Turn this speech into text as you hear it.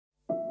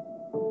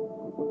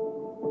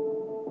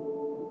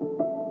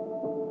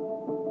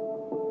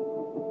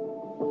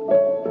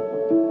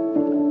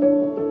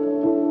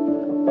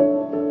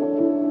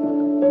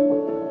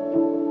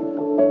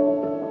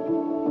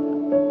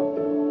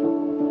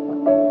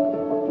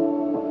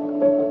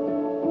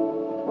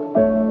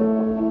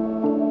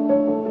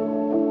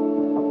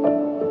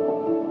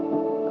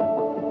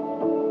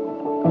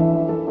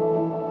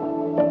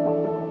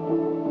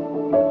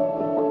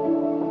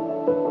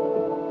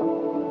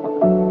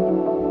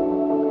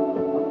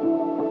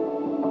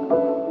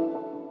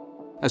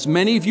As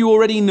many of you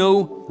already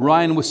know,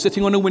 Ryan was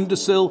sitting on a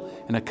windowsill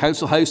in a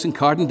council house in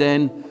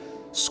Cardenden,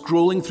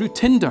 scrolling through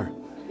Tinder,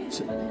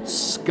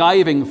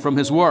 skiving from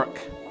his work.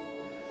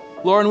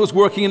 Lauren was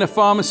working in a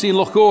pharmacy in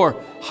Lochore,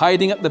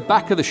 hiding at the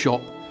back of the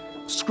shop,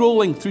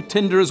 scrolling through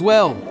Tinder as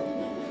well,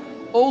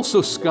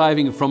 also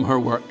skiving from her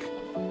work.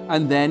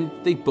 And then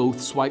they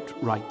both swiped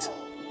right.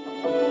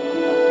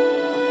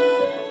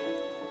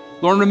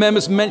 Lauren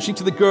remembers mentioning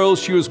to the girls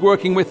she was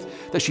working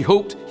with that she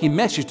hoped he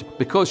messaged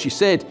because she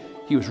said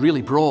he was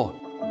really braw.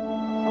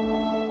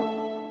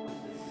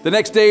 The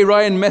next day,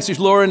 Ryan messaged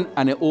Lauren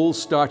and it all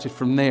started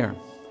from there.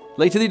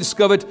 Later they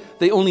discovered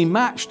they only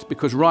matched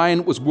because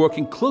Ryan was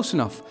working close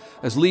enough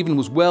as leaving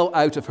was well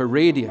out of her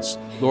radius.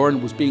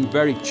 Lauren was being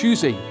very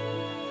choosy.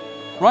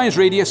 Ryan's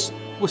radius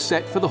was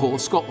set for the whole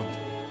of Scotland.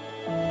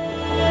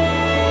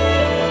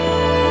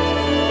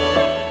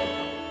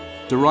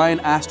 So Ryan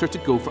asked her to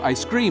go for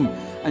ice cream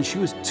and she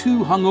was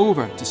too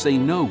hungover to say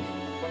no.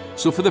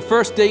 So for the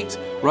first date,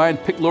 Ryan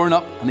picked Lauren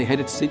up and they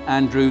headed to St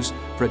Andrews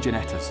for a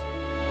Giannetta's.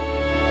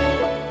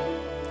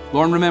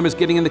 Lauren remembers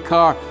getting in the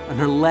car and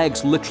her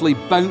legs literally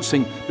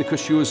bouncing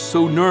because she was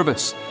so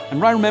nervous.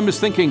 And Ryan remembers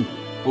thinking,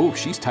 oh,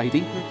 she's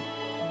tidy.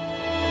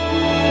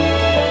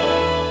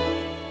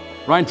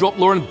 Ryan dropped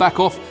Lauren back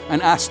off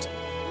and asked,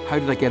 how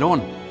did I get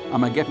on?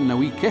 Am I getting a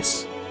wee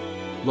kiss?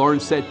 Lauren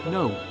said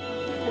no.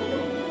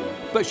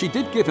 But she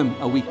did give him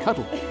a wee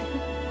cuddle.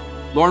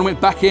 Lauren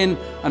went back in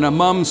and her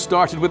mum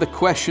started with the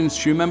questions.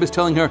 She remembers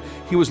telling her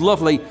he was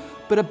lovely,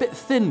 but a bit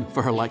thin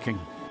for her liking.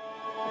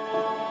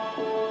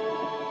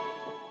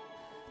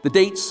 The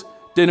dates,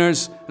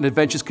 dinners and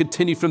adventures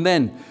continued from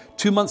then.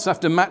 2 months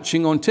after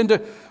matching on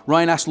Tinder,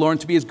 Ryan asked Lauren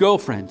to be his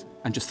girlfriend.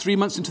 And just 3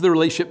 months into the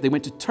relationship, they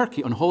went to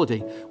Turkey on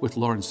holiday with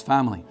Lauren's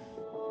family.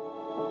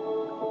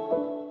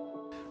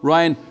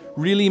 Ryan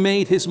really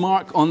made his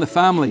mark on the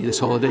family this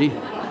holiday,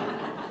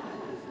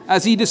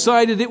 as he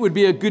decided it would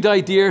be a good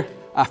idea,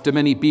 after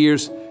many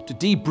beers, to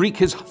debrick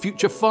his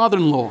future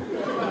father-in-law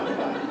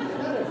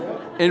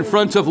in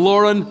front of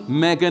Lauren,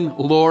 Megan,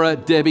 Laura,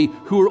 Debbie,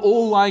 who were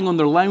all lying on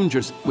their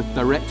loungers with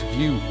direct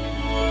view.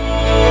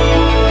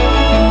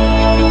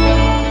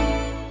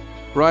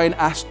 Ryan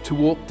asked to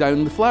walk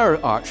down the flower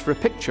arch for a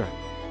picture.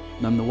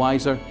 None the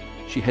wiser,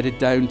 she headed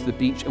down to the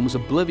beach and was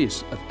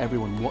oblivious of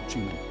everyone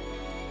watching them.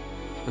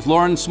 As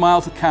Lauren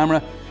smiled to the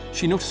camera,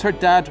 she noticed her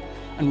dad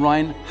and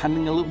Ryan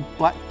handing a little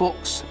black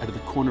box out of the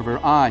corner of her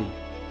eye.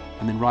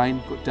 And then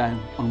Ryan got down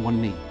on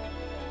one knee.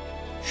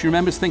 She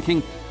remembers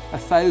thinking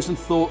 1,000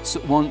 thoughts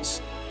at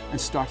once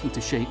and starting to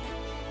shake.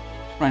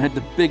 Ryan had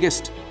the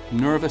biggest,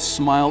 nervous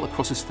smile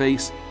across his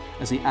face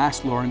as he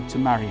asked Lauren to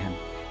marry him.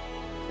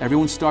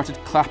 Everyone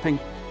started clapping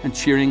and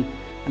cheering,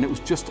 and it was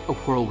just a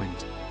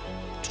whirlwind.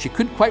 She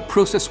couldn't quite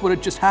process what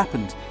had just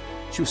happened.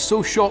 She was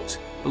so shocked,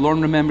 but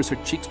Lauren remembers her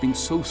cheeks being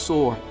so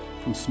sore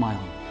from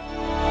smiling.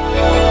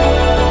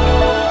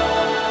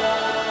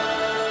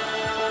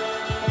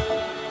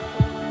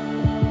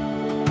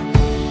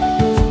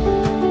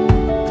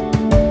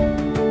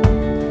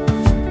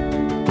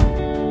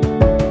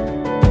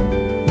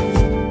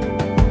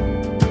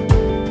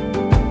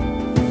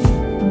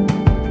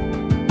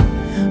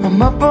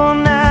 I'm up all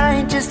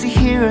night just to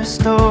hear a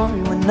story.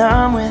 When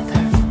I'm with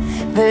her,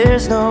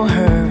 there's no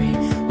hurry,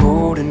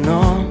 holding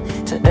on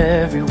to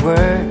every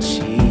word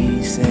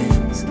she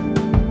says.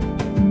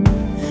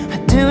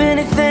 I'd do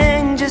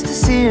anything just to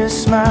see her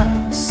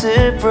smile,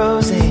 sip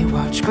rosé,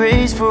 watch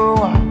Grace for a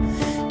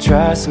while,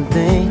 try some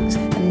things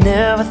I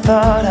never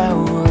thought I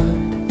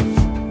would.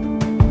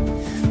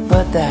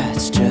 But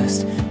that's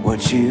just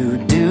what you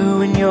do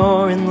when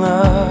you're in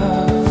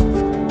love.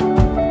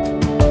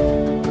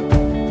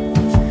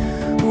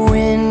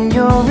 When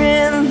you're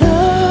in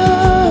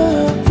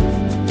love,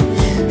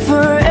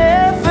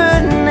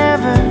 forever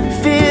never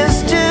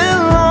feels too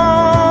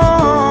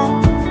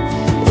long.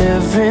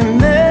 Every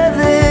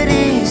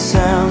melody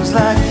sounds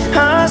like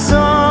a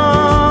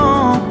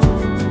song.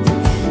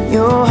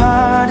 Your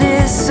heart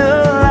is so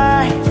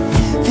light,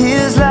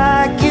 feels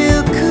like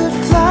you could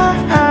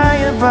fly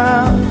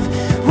above.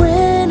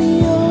 When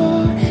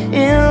you're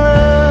in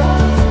love,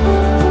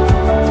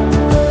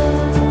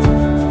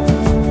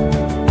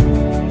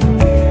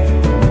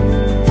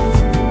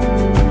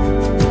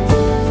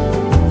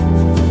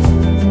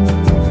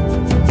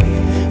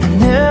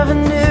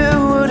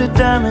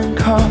 diamond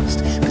cost,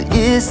 but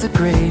it's the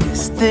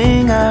greatest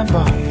thing I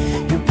bought.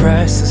 Your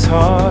priceless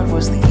heart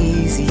was the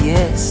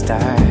easiest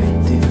I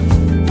do.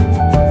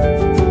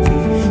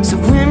 So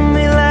when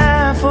we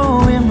laugh or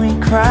when we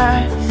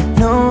cry,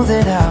 know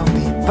that I'll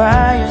be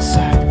by your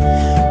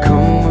side.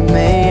 Come with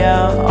me,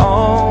 I'll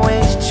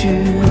always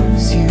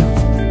choose you,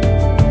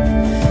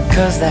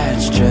 'cause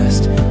that's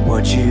just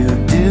what you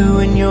do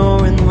when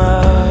you're in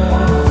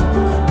love.